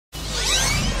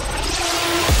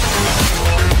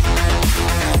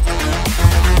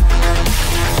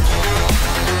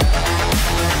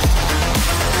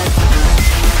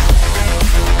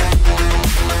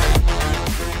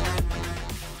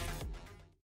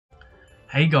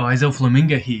Hey guys, El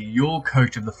Flamingo here, your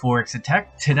coach of the Forex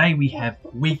Attack. Today we have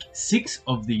week 6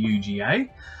 of the UGA.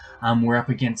 We're up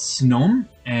against Snom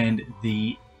and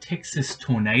the Texas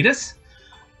Tornadus.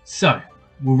 So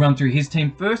we'll run through his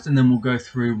team first and then we'll go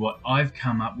through what I've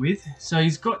come up with. So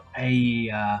he's got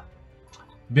a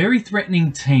very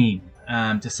threatening team,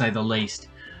 to say the least.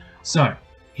 So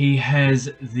he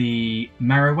has the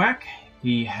Marowak,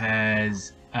 he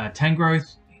has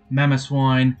Tangrowth,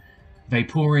 Mamoswine,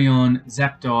 Vaporeon,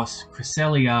 Zapdos,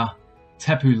 Cresselia,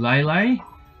 Tapu Lele,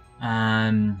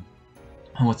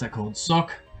 what's that called?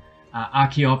 Sock,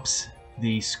 Archeops,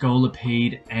 the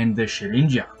Scolipede, and the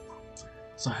Shedinja.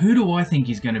 So who do I think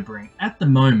he's going to bring? At the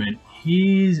moment,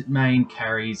 his main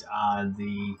carries are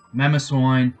the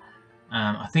Mamoswine,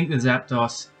 I think the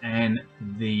Zapdos, and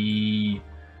the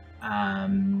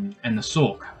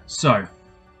Sork. So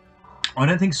I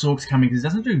don't think Sork's coming because it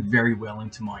doesn't do very well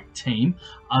into my team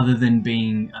other than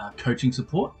being coaching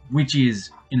support, which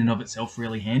is in and of itself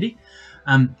really handy.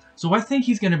 So I think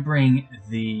he's going to bring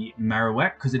the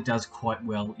Marowak because it does quite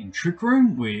well in Trick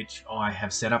Room, which I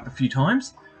have set up a few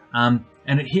times. And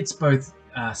it hits both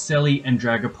Selly and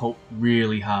Dragapult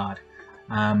really hard.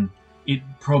 It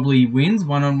probably wins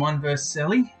one-on-one versus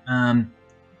Selly.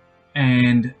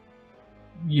 And,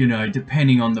 you know,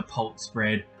 depending on the Pult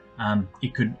spread,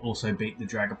 it could also beat the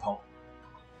Dragapult.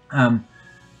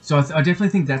 So I definitely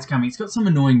think that's coming. It's got some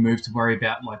annoying moves to worry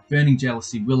about, like Burning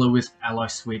Jealousy, Will-O-Wisp, Ally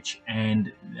Switch,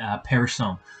 and Perish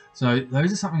Song. So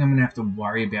those are something I'm going to have to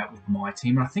worry about with my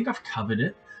team, and I think I've covered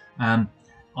it.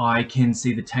 I can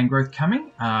see the Tangrowth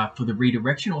coming for the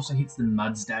redirection. Also hits the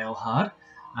Mudsdale hard.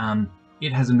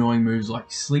 It has annoying moves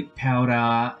like Sleep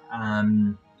Powder,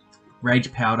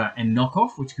 Rage Powder, and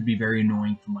Knockoff, which could be very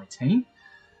annoying for my team.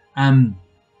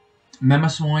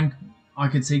 Mamoswine I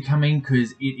could see coming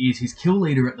because it is his kill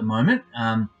leader at the moment.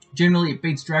 Generally it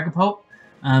beats Dragapult,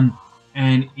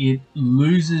 and it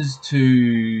loses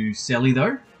to Selly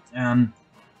though.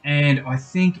 And I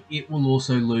think it will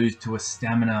also lose to a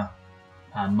Stamina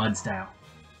Mudsdale.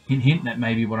 Hint hint, that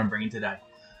may be what I'm bringing today.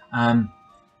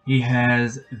 He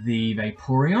has the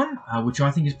Vaporeon, which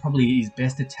I think is probably his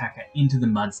best attacker into the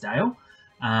Mudsdale.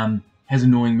 Has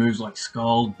annoying moves like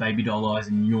Scold, Baby Doll Eyes,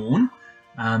 and Yawn.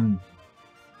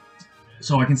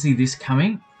 So I can see this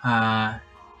coming. The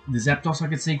Zapdos I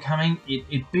could see coming.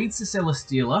 It beats the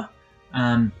Celesteela,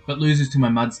 but loses to my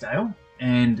Mudsdale.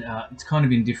 And it's kind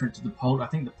of indifferent to the Pult. I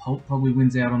think the Pult probably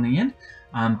wins out on the end.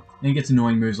 Then it gets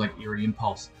annoying moves like Eerie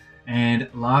Impulse. And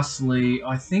lastly,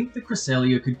 I think the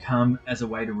Cresselia could come as a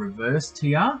way to reverse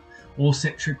TR or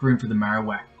set Trick Room for the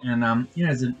Marowak. And you know,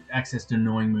 has access to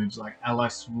annoying moves like Ally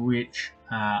Switch,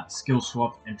 Skill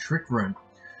Swap, and Trick Room.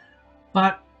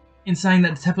 But in saying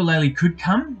that, the Tapu Lele could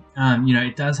come. You know,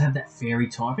 it does have that fairy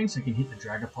typing, so it can hit the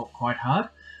Dragapult quite hard.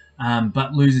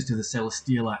 But loses to the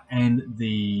Celesteela and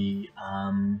the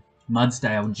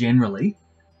Mudsdale generally.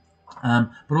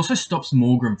 But also stops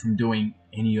Morgrem from doing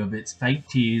any of its Fake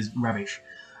Tears rubbish.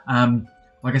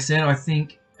 Like I said, I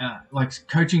think like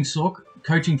coaching Sork,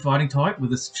 coaching Fighting type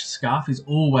with a Scarf is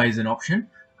always an option.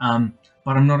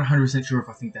 But I'm not 100% sure if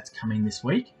I think that's coming this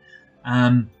week.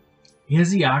 He has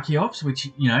the Archeops, which,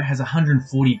 you know, has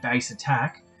 140 base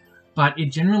attack, but it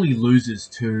generally loses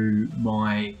to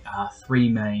my three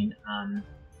main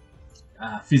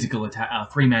physical attack,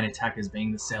 three main attackers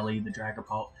being the Selly, the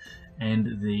Dragapult,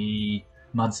 and the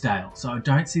Mudsdale. So I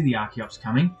don't see the Archeops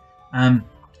coming. And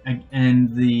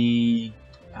the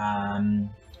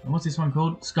what's this one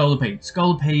called? Scolipede.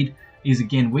 Scolipede is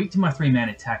again weak to my three main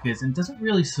attackers and doesn't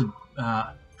really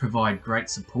provide great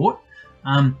support.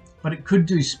 But it could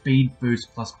do speed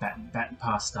boost plus bat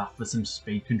pass stuff for some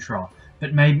speed control.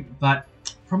 But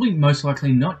probably most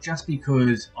likely not, just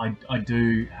because I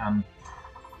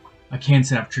can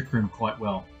set up Trick Room quite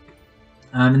well.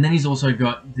 And then he's also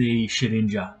got the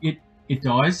Shedinja. It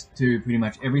dies to pretty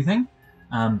much everything.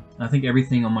 I think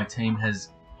everything on my team has,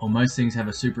 or most things have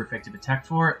a super effective attack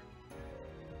for it.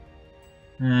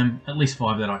 At least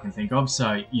 5 that I can think of,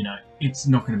 so, you know, it's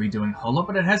not going to be doing a whole lot,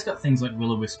 but it has got things like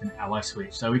Will-O-Wisp and Ally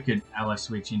Switch, so we could Ally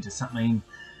Switch into something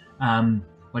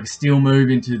like a Steel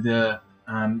move into the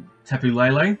Tapu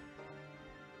Lele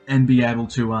and be able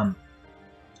to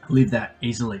live that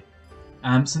easily.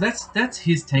 So that's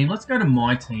his team. Let's go to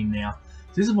my team now.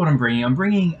 So this is what I'm bringing. I'm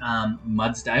bringing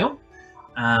Mudsdale.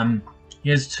 He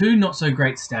has 2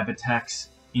 not-so-great stab attacks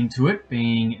into it,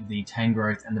 being the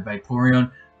Tangrowth and the Vaporeon.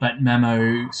 But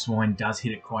Mamoswine does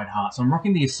hit it quite hard. So I'm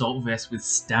rocking the Assault Vest with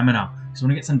Stamina, because I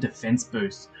want to get some defense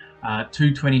boost.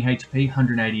 220 HP,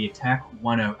 180 attack,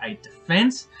 108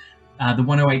 defense. The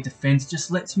 108 defense just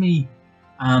lets me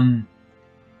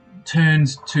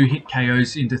turns 2 hit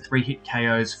KOs into 3 hit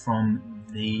KOs from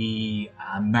the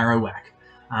Marowak.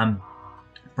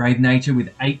 Brave Nature with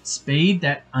 8 speed,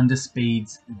 that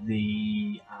underspeeds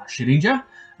the Shedinja.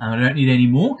 I don't need any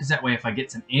more, because that way if I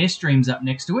get some airstreams up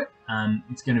next to it,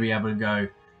 it's going to be able to go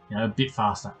a bit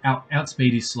faster.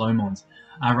 Outspeed is Slowmons.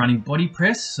 Running Body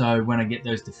Press, so when I get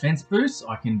those defense boosts,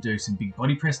 I can do some big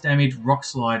Body Press damage, Rock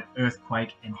Slide,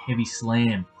 Earthquake, and Heavy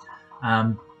Slam.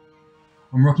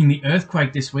 I'm rocking the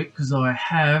Earthquake this week because I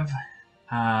have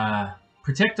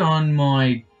Protect on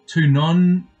my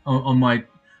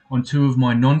on 2 of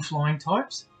my non-flying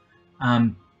types.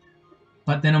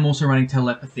 But then I'm also running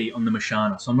Telepathy on the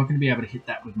Mashana, so I'm not going to be able to hit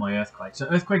that with my Earthquake. So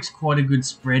Earthquake's quite a good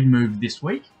spread move this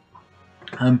week.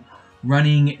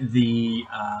 Running the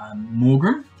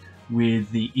Morgrim with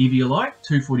the Eviolite,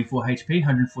 244 HP,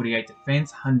 148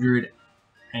 defense,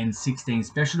 116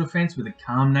 special defense with a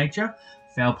Calm Nature,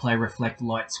 Foul Play, Reflect,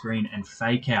 Light Screen, and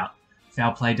Fake Out.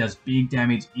 Foul Play does big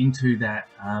damage into that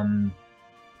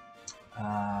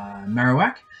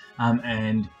Marowak,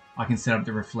 and I can set up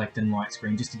the Reflect and Light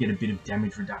Screen just to get a bit of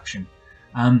damage reduction.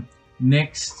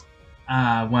 Next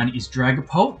one is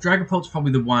Dragapult. Dragapult's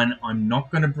probably the one I'm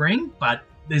not going to bring, but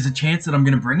there's a chance that I'm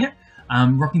going to bring it.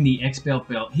 Rocking the X-Belt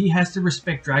belt. He has to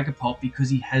respect Dragapult because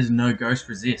he has no Ghost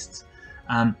Resists. So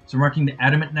I'm rocking the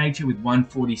Adamant Nature with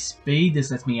 140 speed.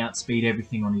 This lets me outspeed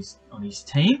everything on his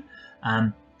team.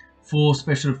 For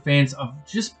special defense, I've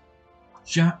just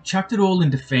chucked it all in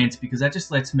defense because that just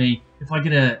lets me, if I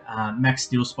get a max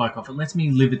steel spike off, it lets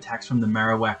me live attacks from the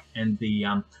Marowak and the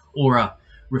Aura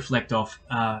reflect off,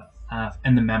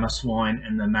 and the Mamoswine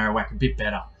and the Marowak a bit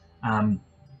better.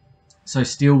 So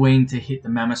Steel Wing to hit the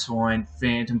Mamoswine,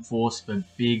 Phantom Force for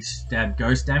big stab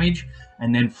ghost damage,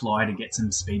 and then Fly to get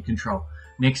some speed control.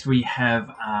 Next we have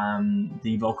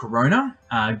the Volcarona,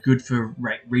 good for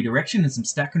redirection and some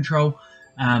stat control.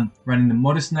 Running the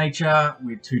Modest Nature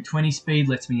with 220 speed,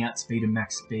 lets me outspeed a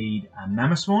max speed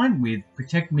Mamoswine with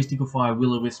Protect, Mystical Fire,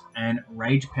 Will-O-Wisp, and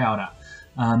Rage Powder.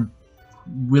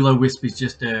 Will-O-Wisp is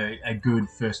just a good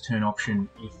first turn option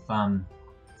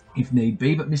if need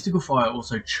be, but Mystical Fire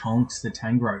also chonks the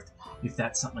Tangrowth if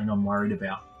that's something I'm worried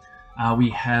about. We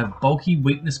have Bulky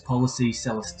Weakness Policy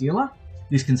Celesteela.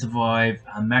 This can survive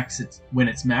when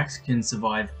it's max, can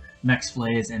survive max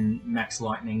flares and max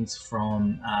lightnings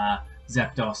from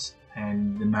Zapdos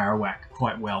and the Marowak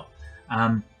quite well.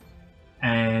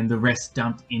 And the rest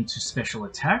dumped into special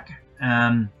attack.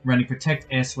 Running Protect,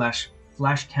 Air Slash,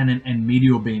 Flash Cannon, and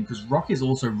Meteor Beam, because Rock is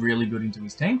also really good into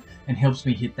his team and helps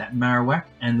me hit that Marowak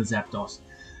and the Zapdos.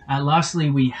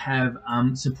 Lastly, we have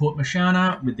Support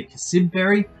Mashana with the Kasib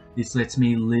Berry. This lets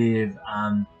me live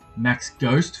Max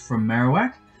Ghost from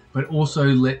Marowak, but also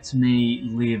lets me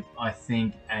live, I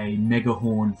think, a Mega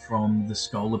Horn from the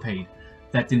Scolipede.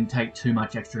 That didn't take too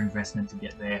much extra investment to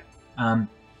get there.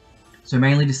 So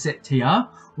mainly to set TR,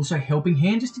 also Helping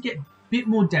Hand just to get a bit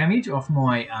more damage off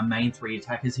my main 3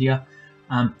 attackers here.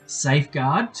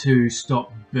 Safeguard to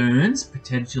stop burns,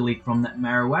 potentially from that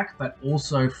Marowak, but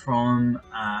also from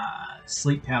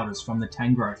Sleep Powders from the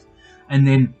Tangrowth. And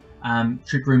then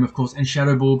Trick Room, of course, and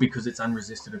Shadow Ball because it's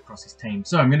unresisted across his team.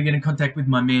 So I'm going to get in contact with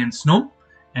my man Snom,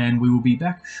 and we will be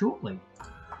back shortly.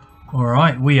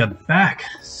 Alright, we are back.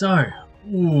 So,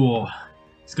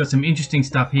 he's got some interesting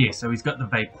stuff here. So he's got the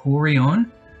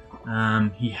Vaporeon.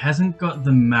 He hasn't got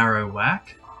the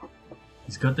Marowak.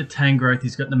 He's got the Tangrowth,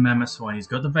 he's got the Mamoswine, he's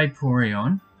got the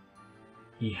Vaporeon.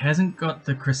 He hasn't got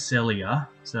the Cresselia,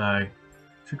 so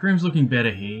Trick Room's looking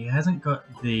better here. He hasn't got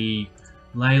the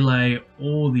Lele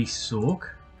or the Sork.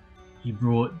 He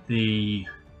brought the,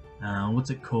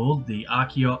 what's it called? The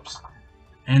Archeops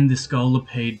and the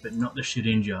Scolipede, but not the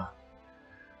Shedinja.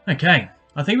 Okay,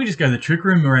 I think we just go the Trick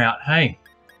Room route. Hey,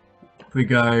 if we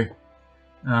go,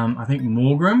 I think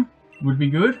Morgrim would be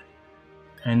good.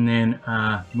 And then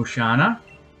Mushana,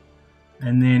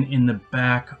 and then in the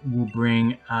back we'll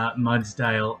bring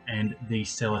Mudsdale and the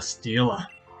Celesteela.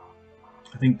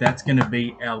 I think that's going to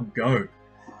be our go.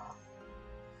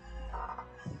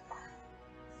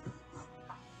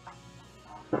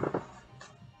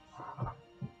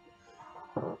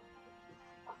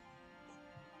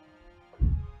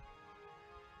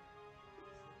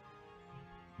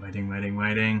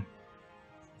 Waiting.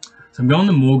 So I'm going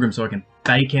to Morgrim so I can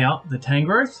fake out the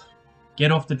Tangrowth,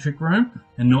 get off the Trick Room,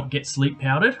 and not get sleep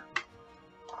powdered.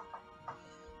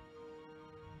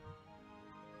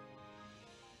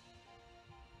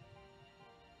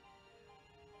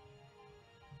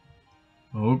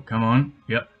 Oh, come on.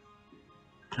 Yep.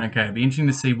 Okay, it'll be interesting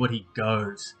to see what he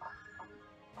goes.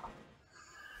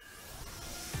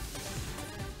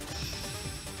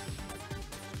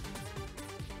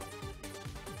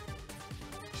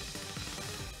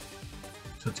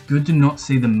 So it's good to not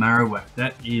see the Marowak.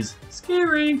 That is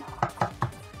scary.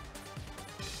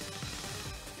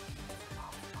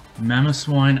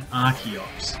 Mamoswine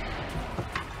Archeops.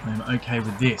 I'm okay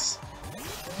with this.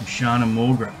 Mushana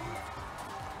Morgrim.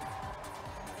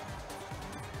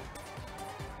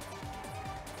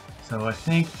 So I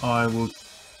think I will...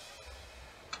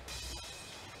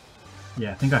 Yeah,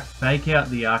 I think I fake out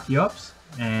the Archeops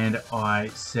and I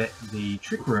set the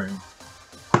Trick Room.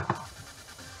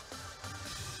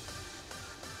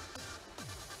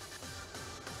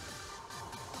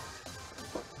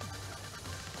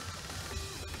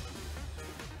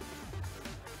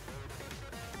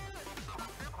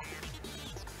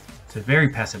 It's a very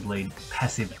passive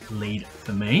lead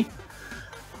for me,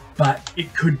 but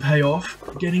it could pay off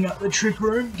getting up the Trick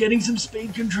Room, getting some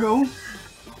speed control.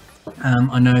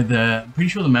 I know I'm pretty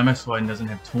sure the Mamoswine doesn't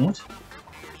have Taunt.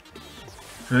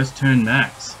 First turn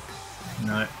max.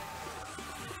 No.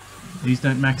 These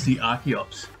don't max the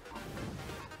Archeops.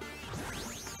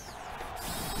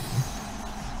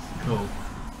 Cool.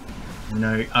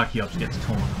 No Archeops gets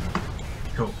Taunt.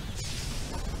 Cool.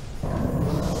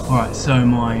 Alright, so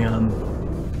my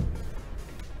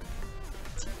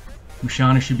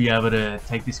Mushana should be able to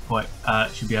take this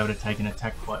should be able to take an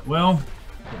attack quite well.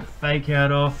 Get the fake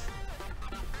out off.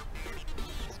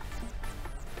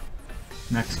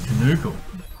 Max Canuckle.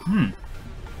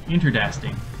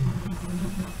 Interesting.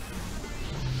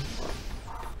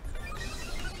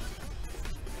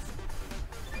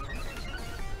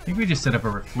 I think we just set up a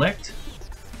Reflect.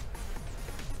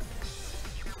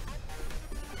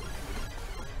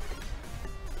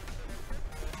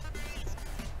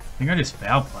 I think I just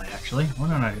Foul Play actually. Why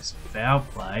don't I just Foul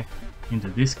Play into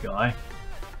this guy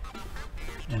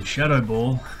and Shadow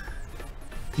Ball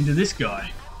into this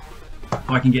guy. If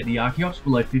I can get the Archeops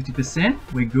below 50%,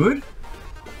 we're good.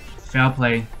 Foul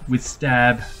Play with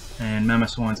Stab and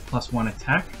Mamoswine's +1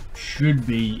 attack should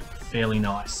be fairly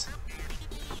nice.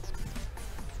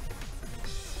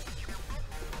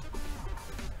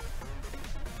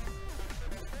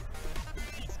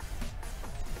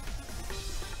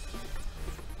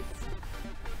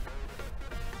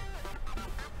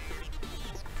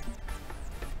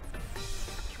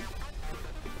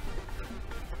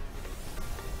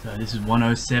 So this is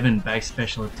 107 base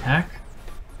special attack.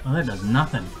 Oh, that does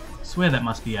nothing. I swear that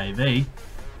must be AV.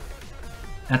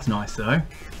 That's nice though.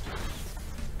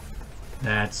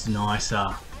 That's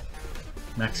nicer.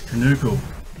 Max Canuckle.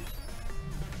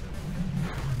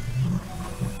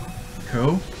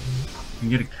 Cool. You can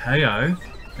get a KO.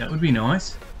 That would be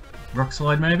nice. Rock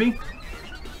Slide maybe?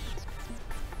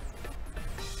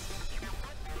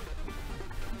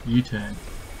 U-turn.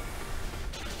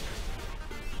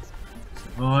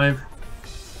 Survive.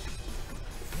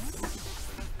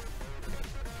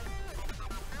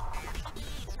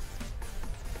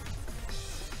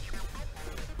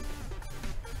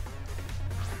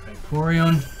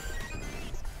 Vaporeon.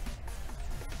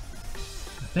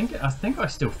 I think I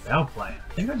still Foul Play.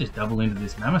 I think I just double into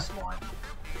this Mamoswine.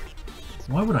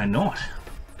 Why would I not?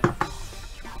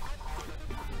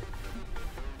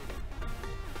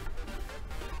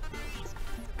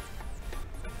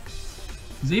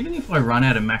 Because even if I run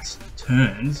out of max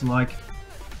turns, like,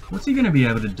 what's he going to be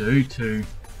able to do to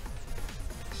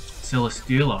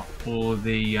Celesteela or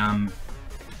the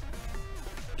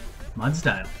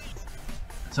Mudsdale?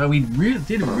 So we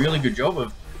did a really good job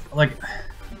of, like,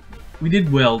 we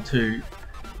did well to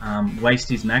waste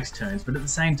his max turns, but at the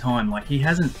same time, like, he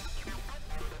hasn't...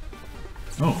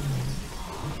 Oh.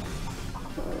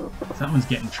 Someone's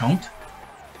getting chomped.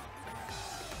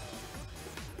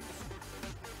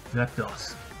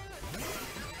 Zapdos.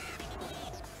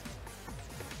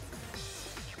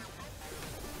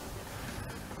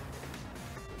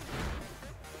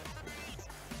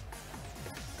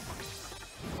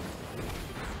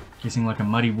 Guessing like a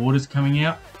Muddy Water's coming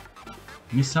out.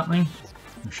 Missed something?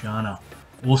 Mushana.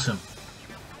 Awesome.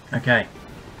 Okay,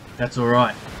 that's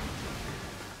alright.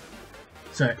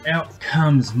 So out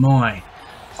comes my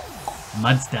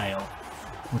Mudsdale.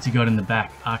 What's he got in the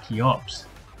back? Archeops.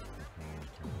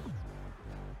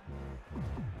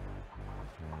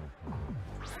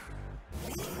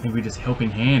 Maybe just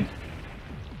Helping Hand.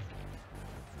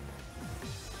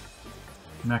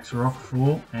 Max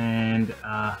Rockfall and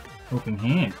Helping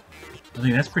Hand. I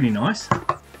think that's pretty nice.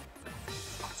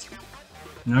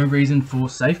 No reason for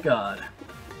Safeguard.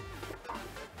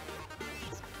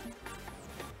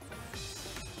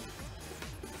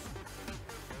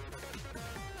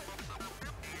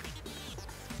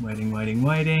 Waiting, waiting,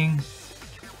 waiting.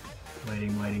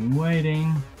 Waiting, waiting,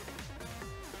 waiting.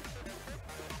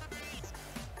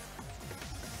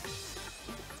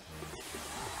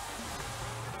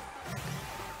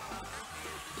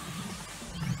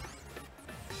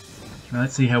 Now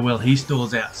let's see how well he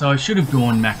stalls out. So I should have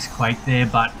gone Max Quake there,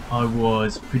 but I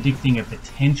was predicting a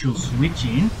potential switch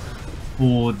in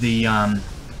for the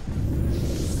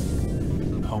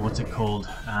what's it called?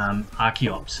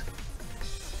 Archeops.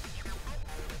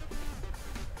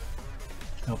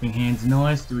 Helping Hand's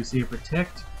nice. Do we see a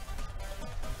protect?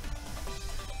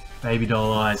 Baby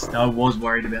doll eyes. I was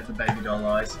worried about the baby doll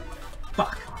eyes.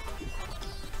 Fuck.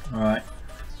 Alright.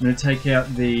 I'm going to take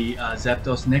out the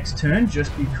Zapdos next turn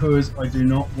just because I do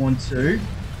not want to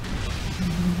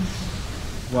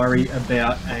worry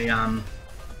about a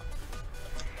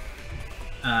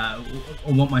I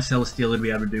want my Celesteela to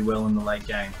be able to do well in the late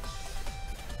game.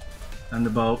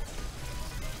 Thunderbolt.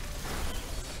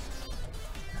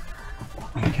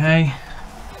 Okay.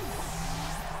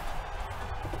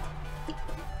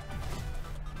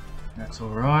 That's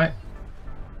alright.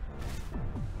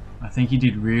 I think he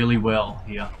did really well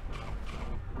here.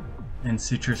 And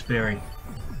Citrus Berry.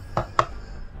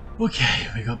 Okay,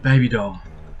 we got Baby Doll.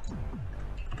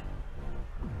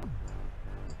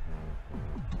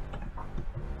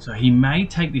 So he may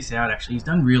take this out actually. He's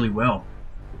done really well.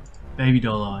 Baby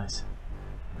Doll Eyes.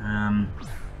 I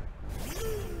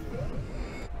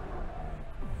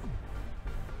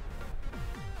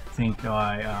think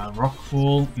I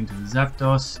Rockfall into the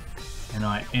Zapdos and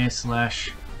I Air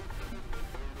Slash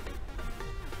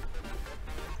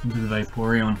into the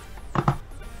Vaporeon.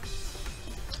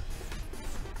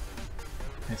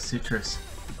 That's Citrus.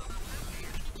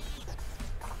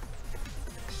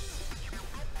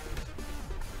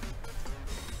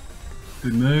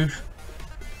 Good move.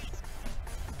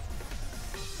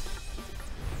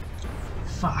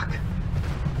 Fuck.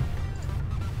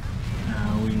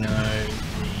 We know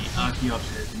the Archeops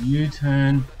has a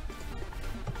U-turn.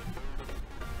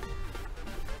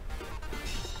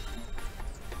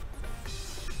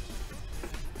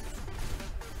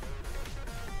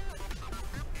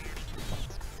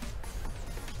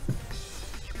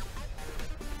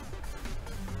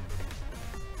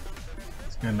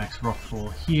 Let's go Max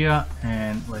Rockfall here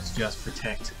and let's just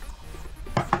protect.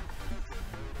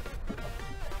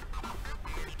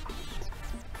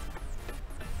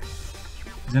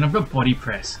 Then I've got Body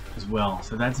Press as well,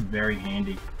 so that's very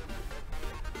handy.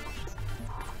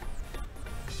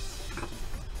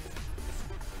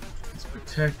 Let's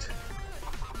protect.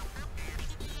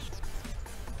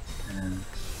 And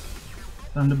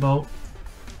Thunderbolt.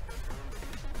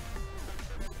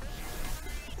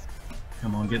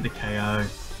 Come on, get the KO.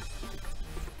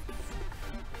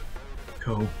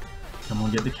 Cool. Come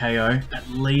on, get the KO. At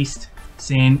least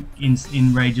sand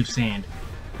in range of sand.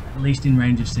 At least in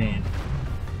range of sand.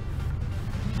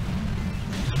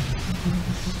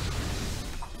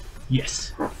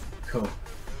 Yes. Cool.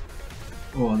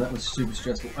 Oh, that was super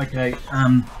stressful. Okay,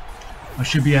 I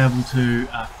should be able to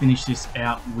finish this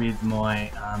out with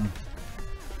my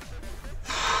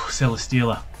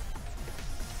Celesteela.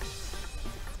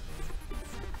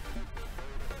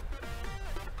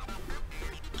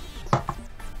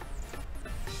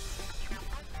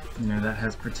 You know, that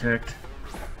has Protect.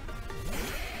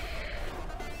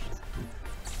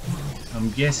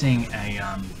 I'm guessing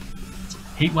a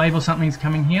Heat Wave or something's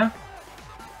coming here.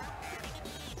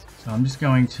 So I'm just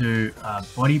going to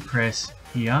Body Press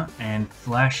here and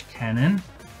Flash Cannon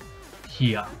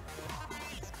here.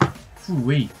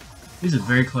 Ooh-wee. This is a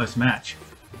very close match.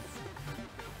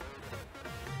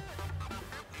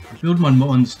 I build my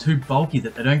mons too bulky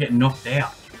that they don't get knocked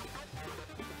out.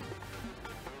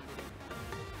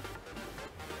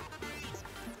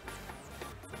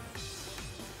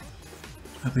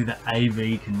 Hopefully the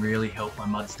AV can really help my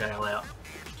Mudsdale out.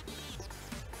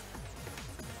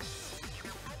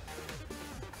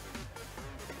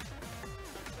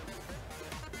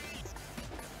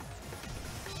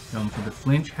 Going for the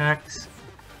flinch hacks.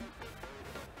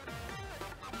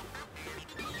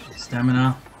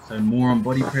 Stamina, so more on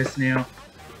Body Press now.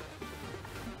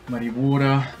 Muddy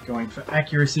Water, going for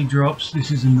accuracy drops.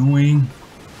 This is annoying.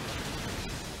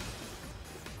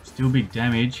 Still big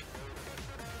damage.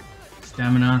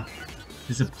 Stamina.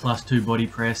 This is a +2 Body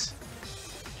Press.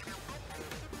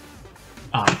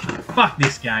 Oh, fuck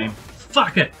this game.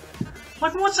 Fuck it.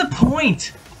 Like, what's the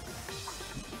point?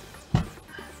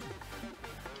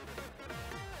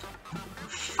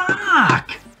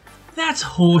 Fuck! That's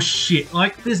horse shit.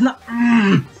 Like, there's no...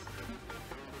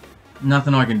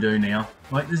 nothing I can do now.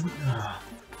 Like, there's...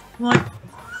 like,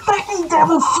 fucking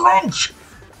double flinch!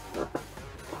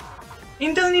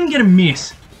 He doesn't even get a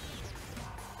miss.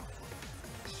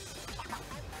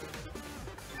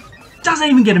 Doesn't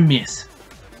even get a miss.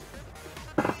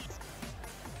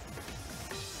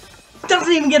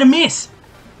 Doesn't even get a miss.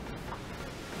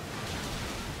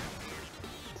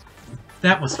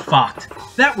 That was fucked.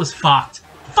 That was fucked.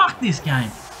 Fuck this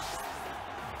game.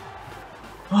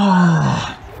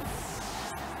 Oh.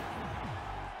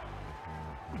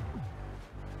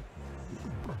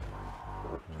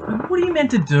 What are you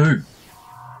meant to do?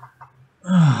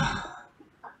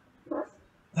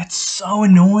 That's so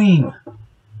annoying.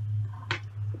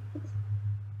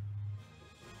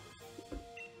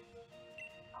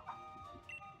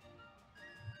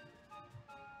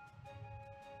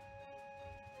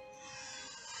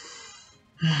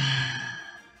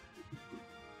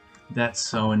 That's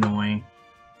so annoying.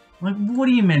 Like, what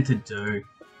are you meant to do?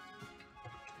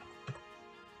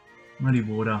 Muddy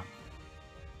water.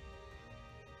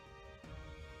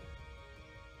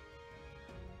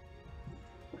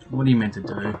 What are you meant to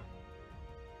do?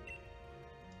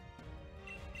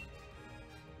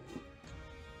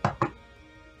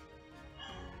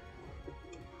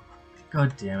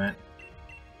 God damn it.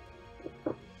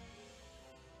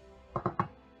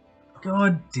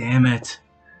 God damn it.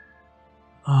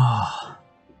 Oh.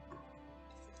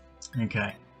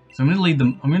 Okay. So I'm going to lead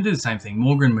them. I'm going to do the same thing.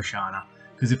 Morgrim, Mashana.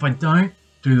 Because if I don't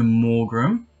do the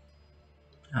Morgrim,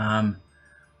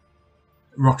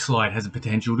 Rock Slide has a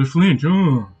potential to flinch.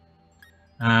 Oh.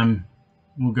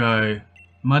 We'll go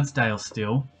Mudsdale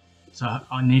still. So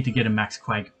I need to get a Max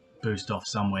Quake boost off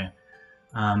somewhere.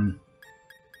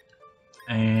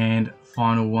 And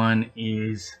final one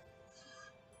is...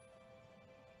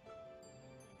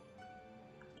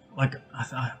 Like,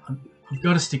 I've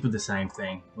got to stick with the same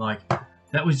thing. Like,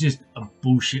 that was just a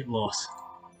bullshit loss.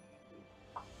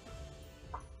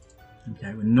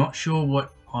 Okay, we're not sure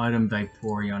what item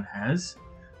Vaporeon has.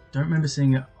 Don't remember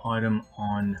seeing an item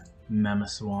on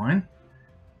Mamoswine.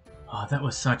 Oh, that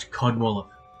was such Codwallop.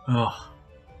 Ugh.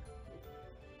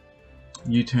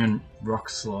 U-turn Rock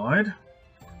Slide.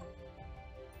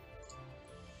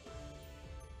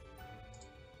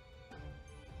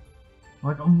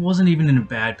 Like, I wasn't even in a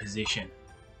bad position.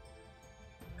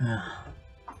 Mm.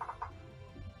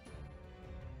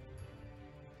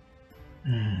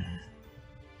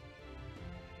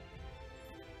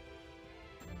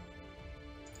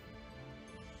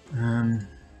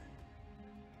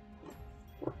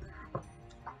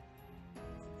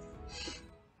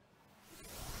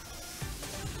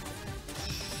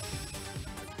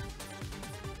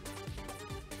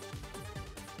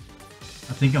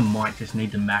 I think I might just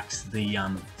need to max the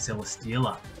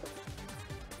Celesteela.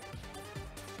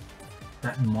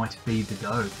 That might be the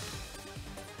go.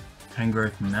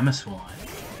 Tangrowth and Mamoswine.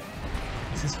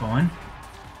 This is fine.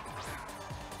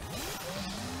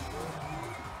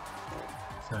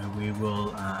 So we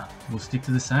will we'll stick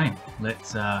to the same.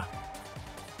 Let's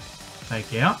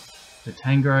fake out the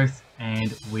Tangrowth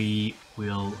and we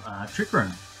will Trick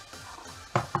Room.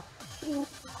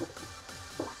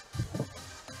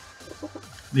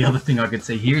 The other thing I could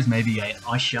see here is maybe an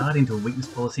Ice Shard into a Weakness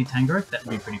Policy Tangrowth. That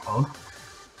would be pretty pog.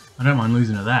 I don't mind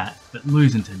losing to that, but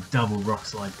losing to double Rock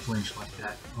Slide flinch like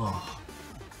that, oh,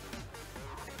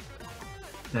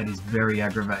 that is very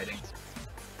aggravating.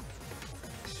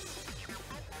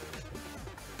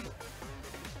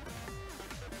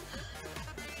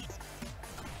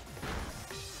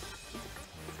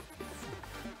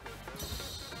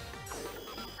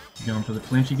 Going for the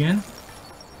flinch again.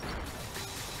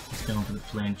 Going for the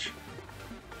flinch.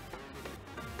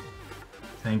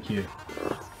 Thank you.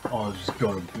 Oh, I've just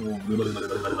got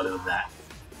that.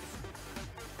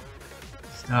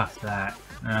 Stuff that.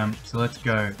 So let's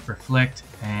go reflect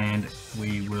and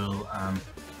we will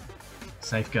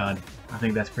safeguard. I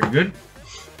think that's pretty good.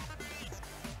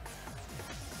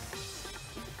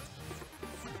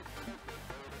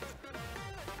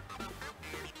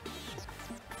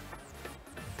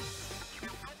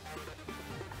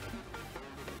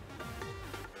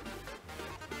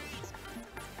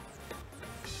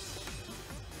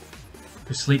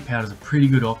 Sleep Powder is a pretty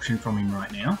good option from him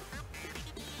right now.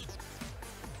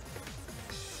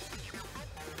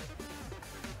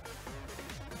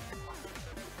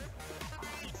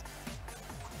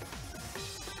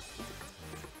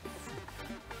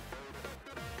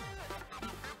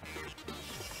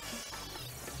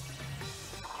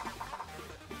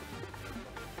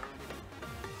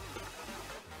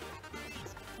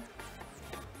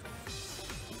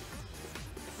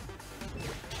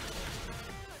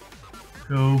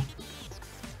 Cool.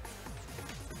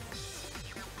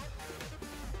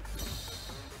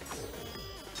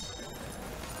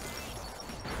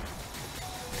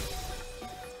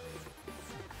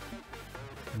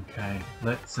 Okay,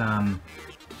 let's not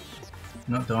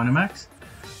Dynamax.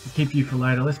 We'll keep you for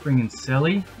later. Let's bring in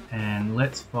Selly and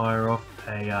let's fire off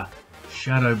a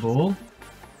Shadow Ball.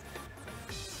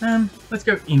 Let's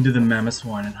go into the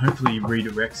Mamoswine and hopefully he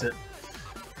redirects it.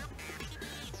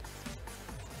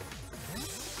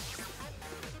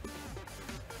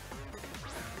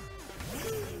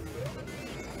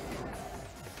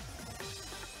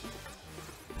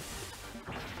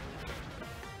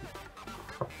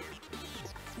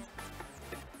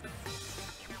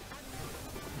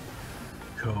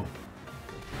 Cool.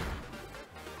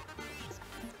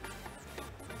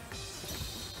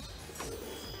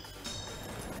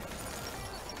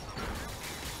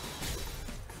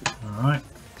 Alright.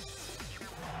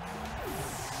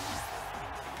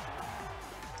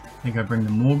 I think I bring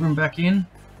the Morgrim back in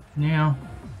now.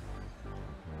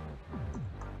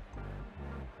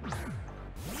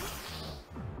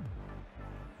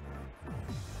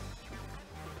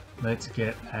 Let's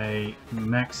get a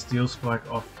max steel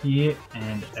spike off here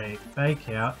and a fake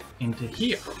out into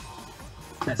here.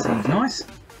 That seems nice.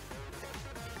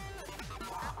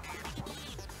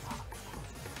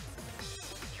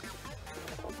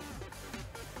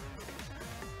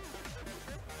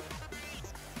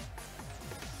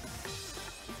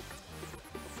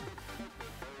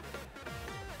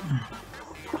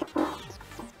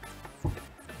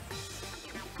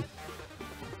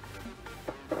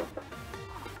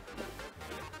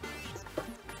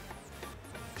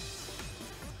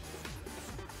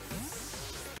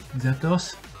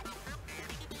 Zapdos?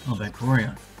 Oh,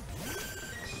 Vaporeon.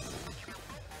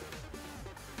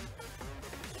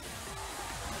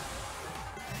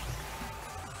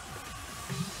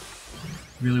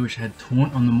 Really wish I had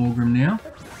Taunt on the Morgrim now.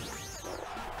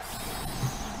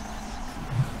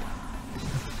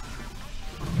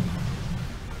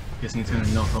 Guessing it's going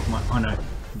to knock off my... Oh no,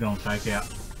 we're going to fake out.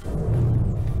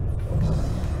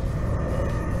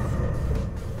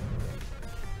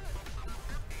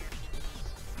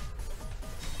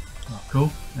 Oh,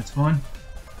 cool, that's fine.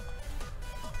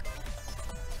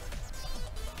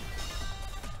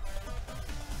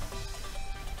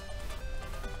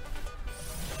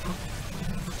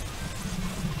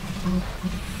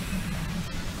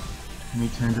 How many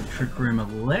turns of Trick Room are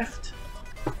left?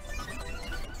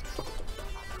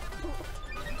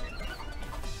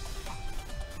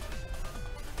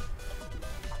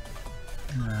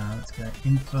 Let's go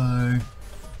info.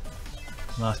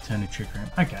 Last turn of Trick Room.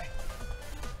 Okay.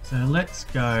 So let's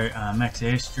go max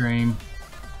airstream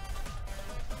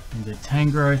into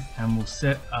Tangrowth and we'll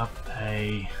set up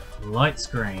a light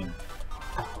screen.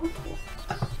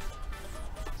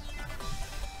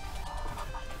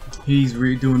 He's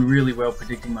doing really well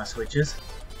predicting my switches.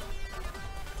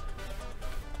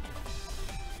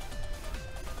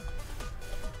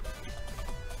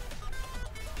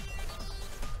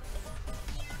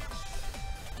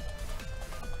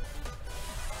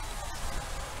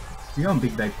 Is he on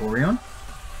Big Vaporeon?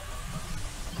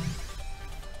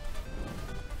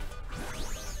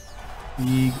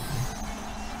 Big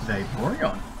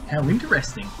Vaporeon. How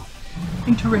interesting.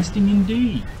 Interesting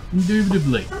indeed.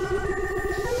 Indubitably.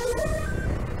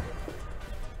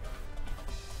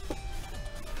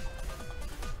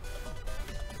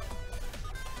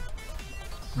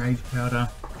 Rage Powder.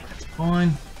 That's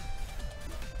fine.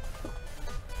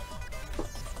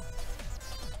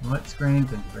 Light screen.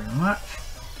 Thank you very much.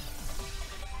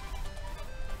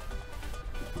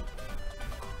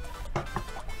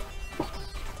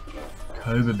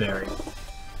 Cobra Berry.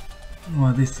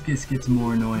 Oh, this gets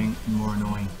more annoying and more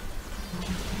annoying.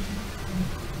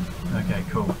 Okay,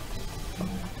 cool.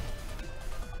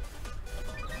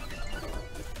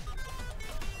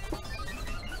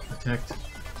 Protect.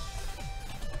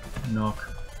 Knock.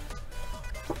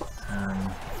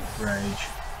 Rage.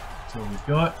 That's all we've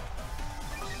got.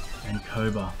 And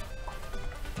Cobra.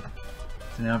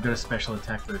 So now I've got a special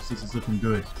attack boost. This is looking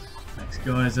good. Max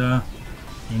Geyser.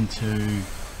 Into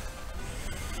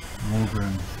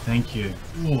Morgrim, thank you.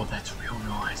 Oh, that's real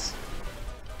nice.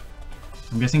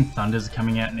 I'm guessing Thunders are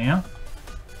coming out now.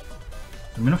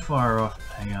 I'm going to fire off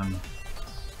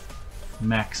a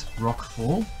max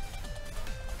Rockfall.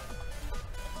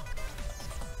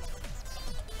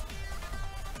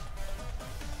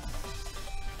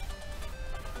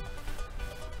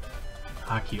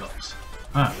 Archeops.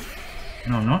 Ah,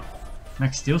 no I'm not.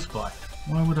 Max Steel Spike.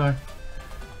 Why would I?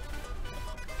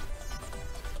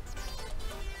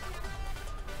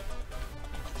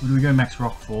 Or do we go max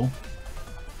Rockfall?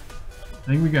 I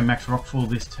think we go max Rockfall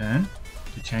this turn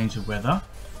to change the weather.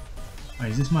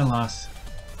 Wait, is this my last?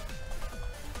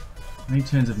 How many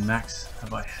turns of max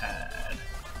have I had?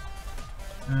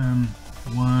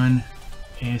 One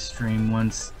Airstream, one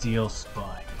Steel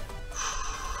Spike.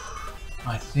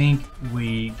 I think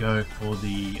we go for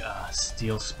the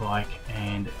Steel Spike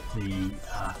and the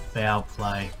Foul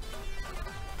Play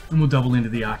And we'll double into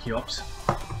the Archeops.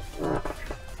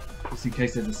 Just in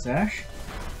case there's a sash.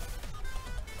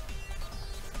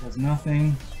 Does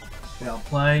nothing. Foul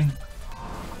play.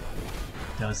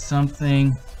 Does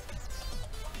something.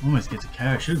 Almost gets a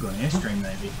KO. Should have gone Airstream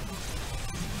maybe.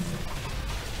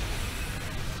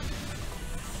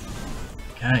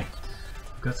 Okay.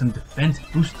 We've got some defense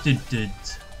boosted.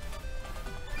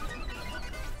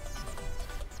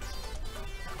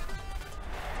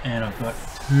 And I've got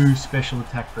 2 special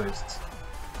attack boosts.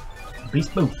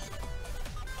 Beast boost.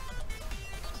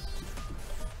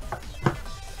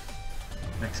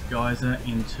 Max Geyser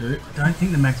into... I don't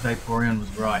think the Max Vaporeon was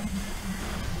right.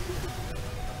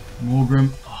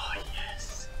 Morgrim. Oh,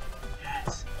 yes.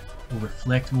 Yes. We'll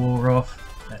Reflect War off.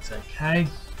 That's okay.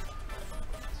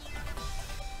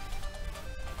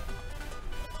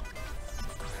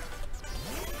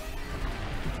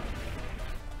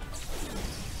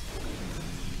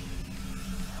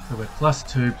 So we're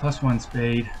 +2, +1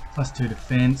 speed, +2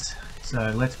 defense.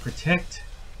 So let's protect.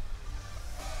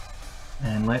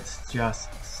 And let's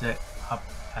just set up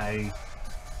a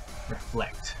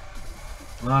reflect.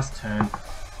 Last turn.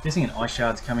 Guessing an Ice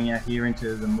Shard's coming out here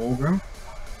into the Morgrim.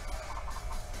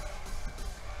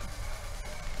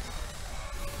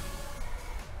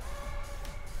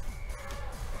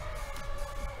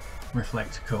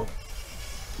 Reflect, cool.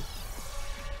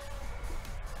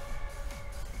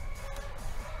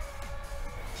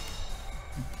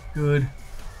 Good.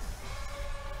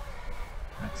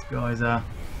 Max Geyser.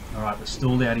 Alright, we've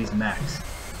stalled out his max.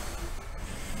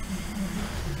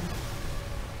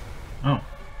 Oh.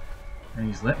 And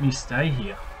he's let me stay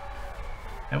here.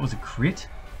 That was a crit.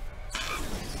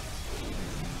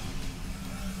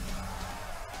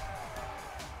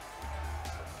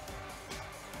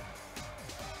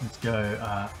 Let's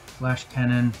go Flash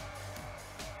Cannon.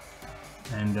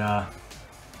 And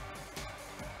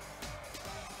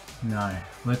no,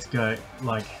 let's go,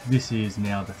 like, this is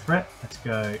now the threat. Let's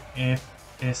go F,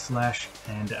 S slash,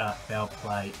 and Foul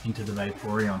Play into the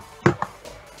Vaporeon.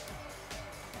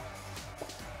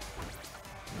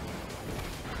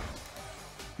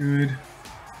 Good.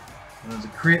 That was a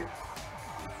crit.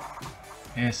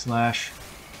 Air slash.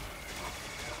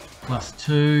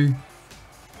 +2.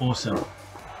 Awesome.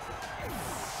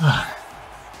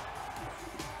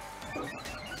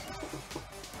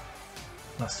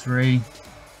 +3.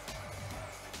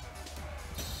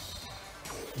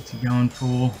 What's he going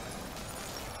for?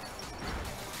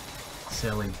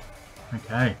 Selly.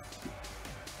 Okay.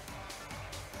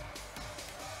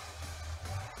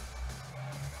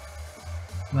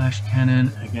 Flash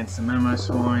Cannon against the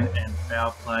Mamoswine and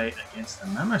Foul Play against the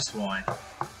Mamoswine.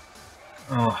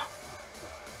 Oh.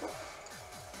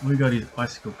 We got his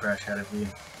Icicle Crash out of here.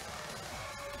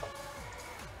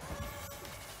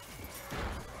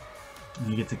 And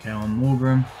he gets a KO on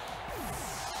Morgrim.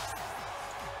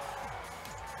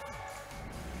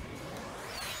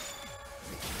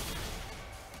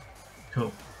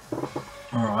 Cool.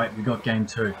 Alright, we got game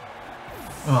 2.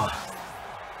 Oh.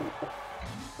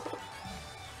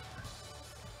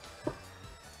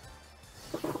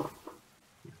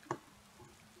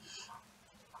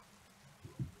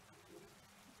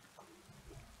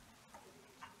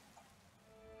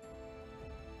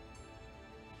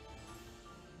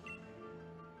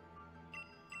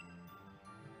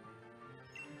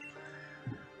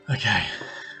 Okay,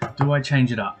 do I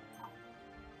change it up?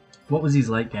 What was his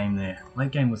late game there?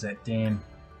 Late game was that damn...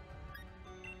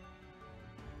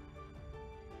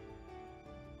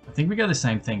 I think we go the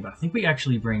same thing, but I think we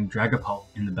actually bring Dragapult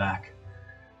in the back.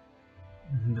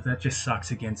 But that just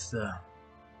sucks against the...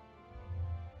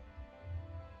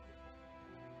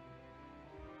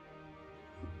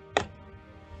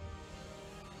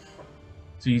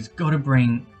 So he's got to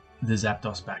bring the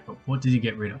Zapdos back, but what did he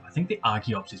get rid of? I think the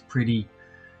Archeops is pretty...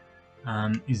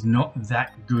 is not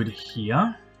that good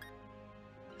here.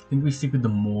 I think we stick with the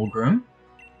Morgrim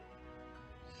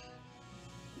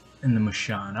and the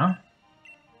Mushana.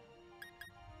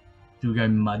 Do we go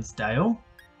Mudsdale?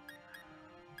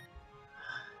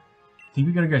 I think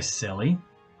we gotta go Selly.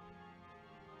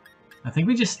 I think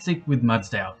we just stick with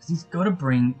Mudsdale because he's got to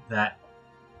bring that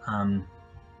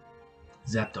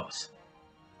Zapdos.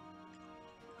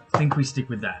 I think we stick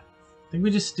with that. I think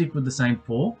we just stick with the same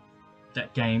 4.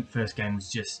 That game, first game was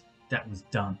just, that was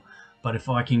done. But if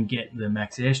I can get the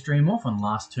Max Airstream off on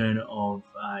last turn of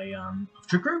a of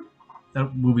Trick Room,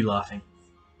 that we'll be laughing.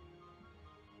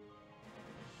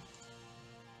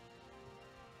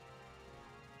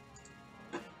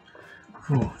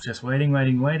 Whew, just waiting,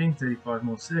 35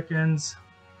 more seconds.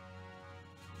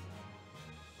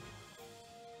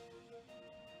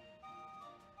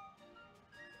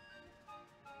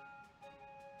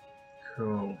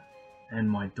 Cool. And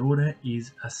my daughter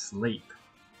is asleep.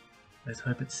 Let's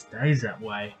hope it stays that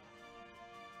way.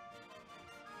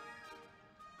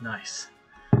 Nice.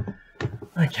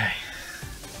 Okay.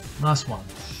 Last one.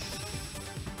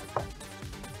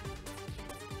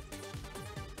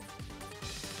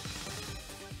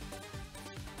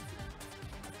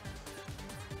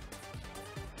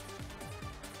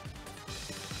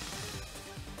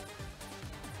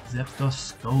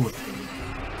 Zapdos Scolipede.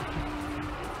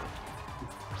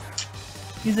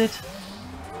 Is it?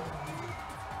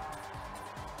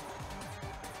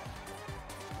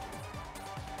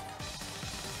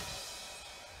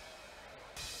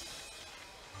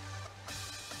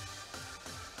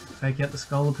 Fake out the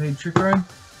Scolipede Trick Room.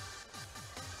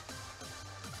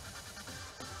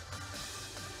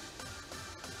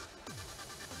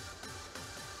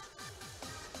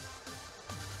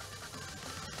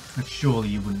 But surely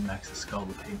you wouldn't max the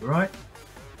Scolipede, right?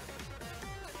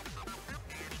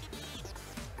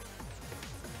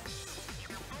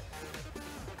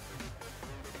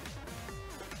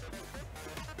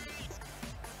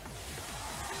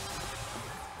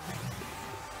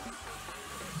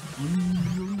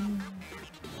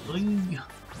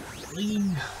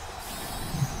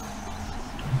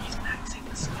 He's maxing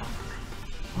the Scolipede.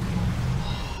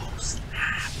 Oh,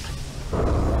 snap!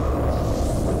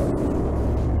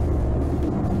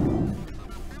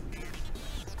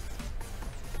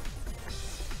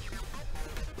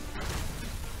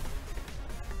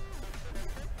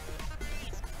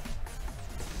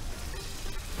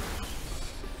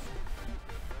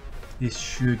 This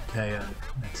should KO.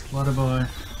 Next Flutterby.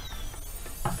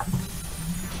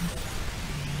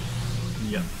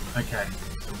 Yep, okay.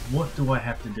 So what do I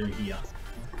have to do here?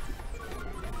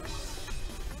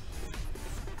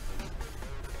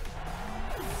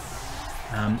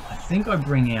 I think I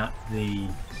bring out the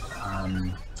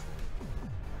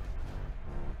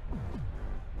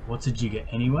what's a Jigger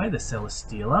anyway? The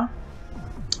Celesteela.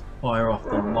 Fire off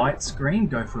the light screen,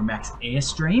 go for a max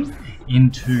airstream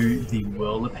into the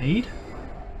Whirlipede.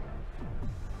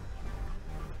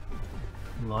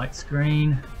 Light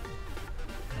screen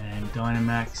and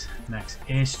Dynamax, max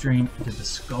airstream into the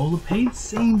Scolipede.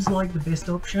 Seems like the best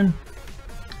option.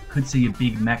 Could see a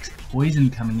big max poison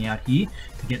coming out here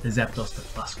to get the Zapdos to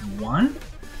 +1.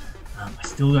 I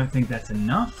still don't think that's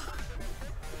enough.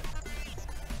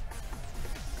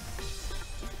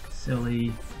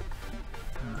 Silly.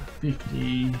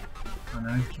 50. I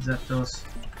know, Zapdos.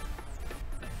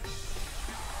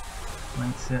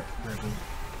 Link set level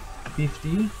 50.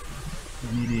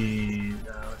 And it is,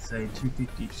 let's say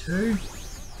 252.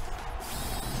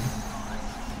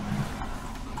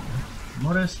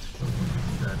 Modest.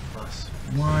 So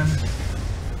 +1.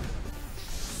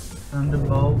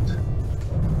 Thunderbolt.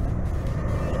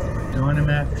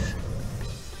 Dynamax.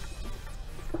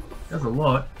 Does a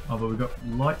lot. Oh, but we've got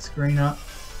light screen up.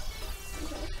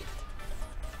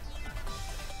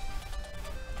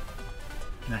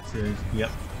 Maxes,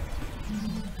 yep.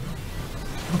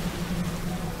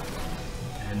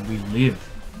 And we live.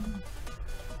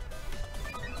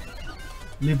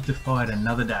 Live to fight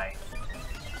another day.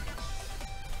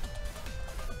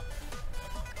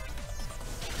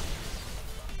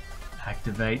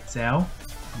 Activates our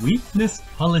weakness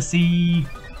policy.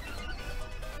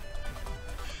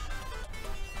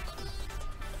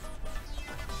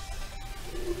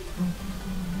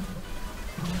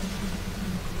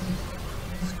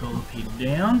 Scolipede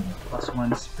down,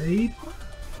 +1 speed.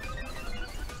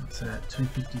 That's at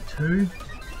 252.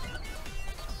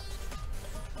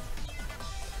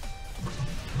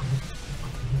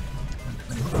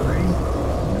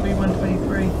 Could be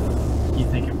 123. You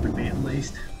think it would be at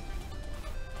least.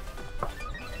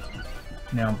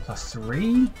 Now I'm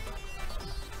 +3.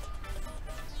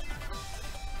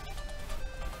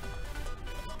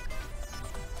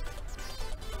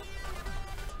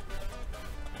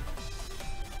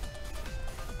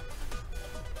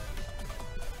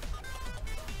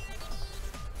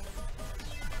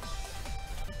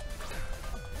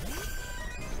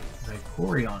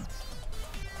 Vaporeon.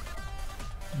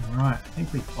 Alright, I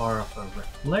think we fire off a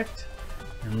Reflect,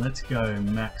 and let's go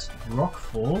max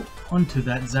Rockfall onto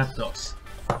that Zapdos.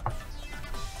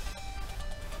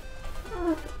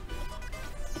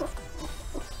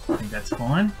 I think that's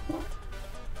fine.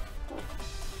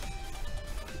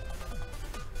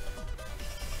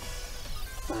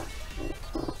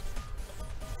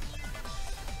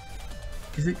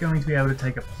 Is it going to be able to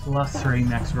take a +3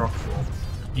 max Rockfall,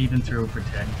 even through a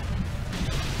Protect?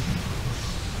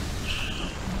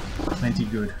 Plenty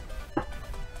good.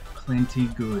 Plenty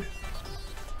good.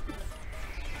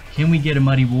 Can we get a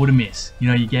Muddy Water Miss? You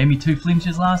know, you gave me 2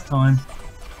 flinches last time.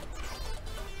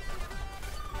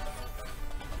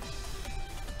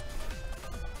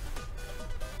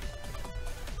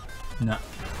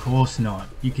 course not.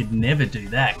 You could never do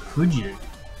that, could you?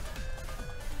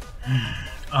 Oh,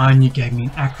 and you gave me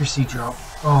an accuracy drop.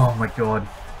 Oh my god.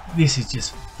 This is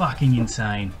just fucking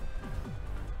insane.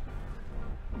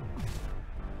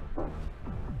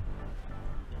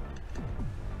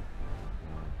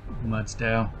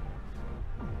 Mudsdale.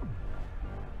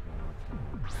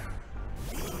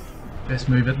 Best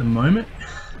move at the moment,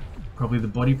 probably the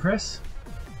body press.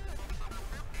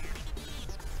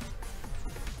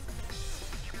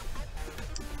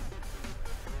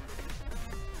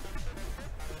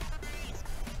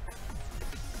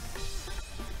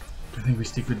 I think we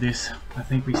stick with this. I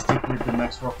think we stick with the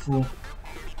Max Rockfall.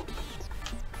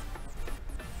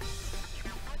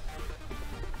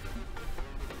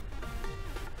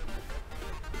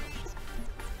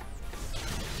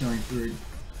 Going through.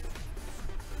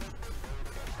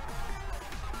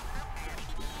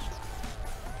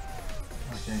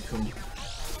 Okay, cool.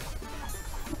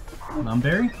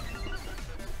 Lumberry.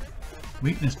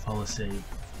 Weakness policy.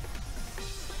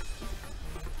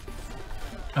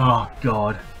 Oh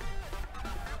god.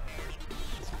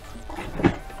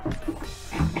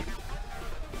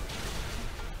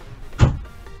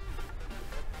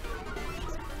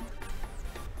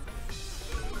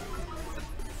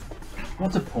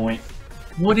 What's the point?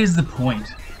 What is the point?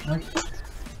 Like,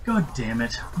 god damn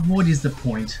it. What is the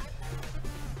point?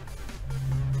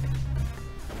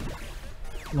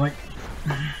 Like,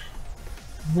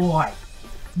 why?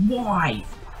 Why?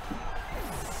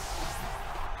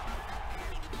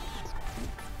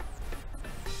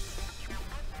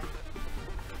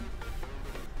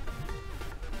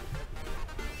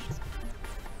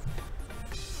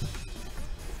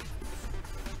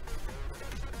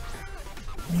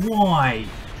 Why?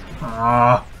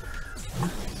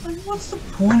 Like, what's the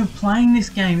point of playing this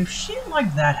game if shit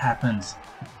like that happens?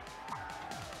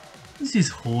 This is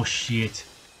horse shit.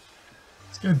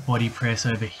 Let's go body press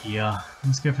over here.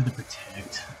 Let's go for the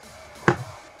protect.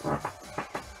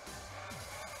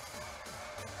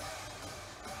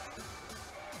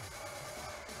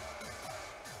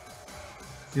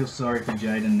 Feel sorry for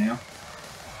Jaden now.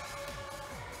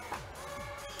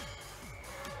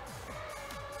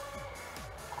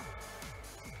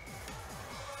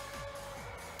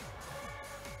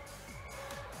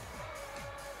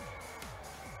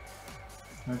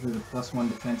 Hopefully the +1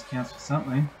 defense counts for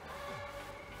something.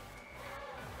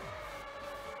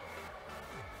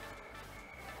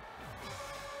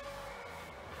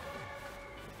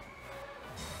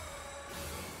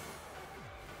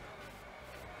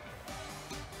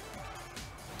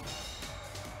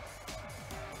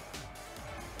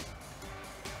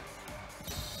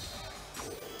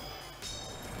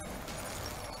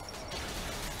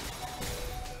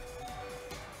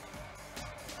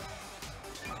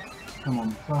 Come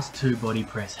on, +2 body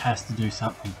press has to do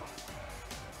something.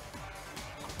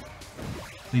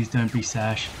 Please don't be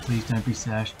sash. Please don't be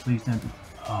sash. Please don't be.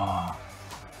 Oh.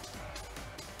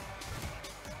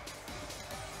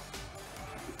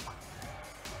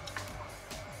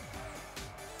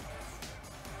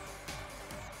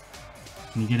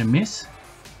 Can you get a miss?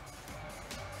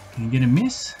 Can you get a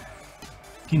miss?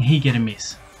 Can he get a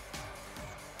miss?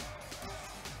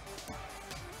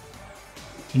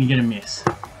 Can you get a miss?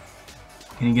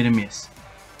 Can you get a miss?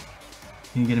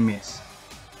 Can you get a miss?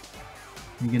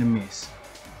 Can you get a miss?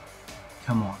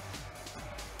 Come on.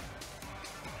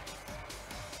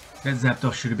 That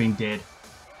Zapdos should have been dead.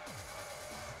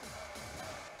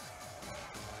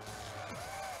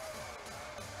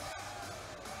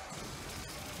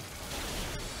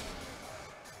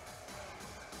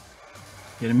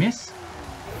 Get a miss?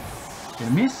 Get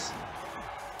a miss?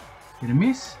 Get a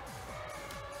miss?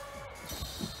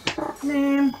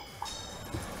 Man.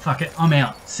 Fuck it, I'm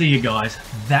out. See you guys.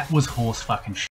 That was horse fucking shit.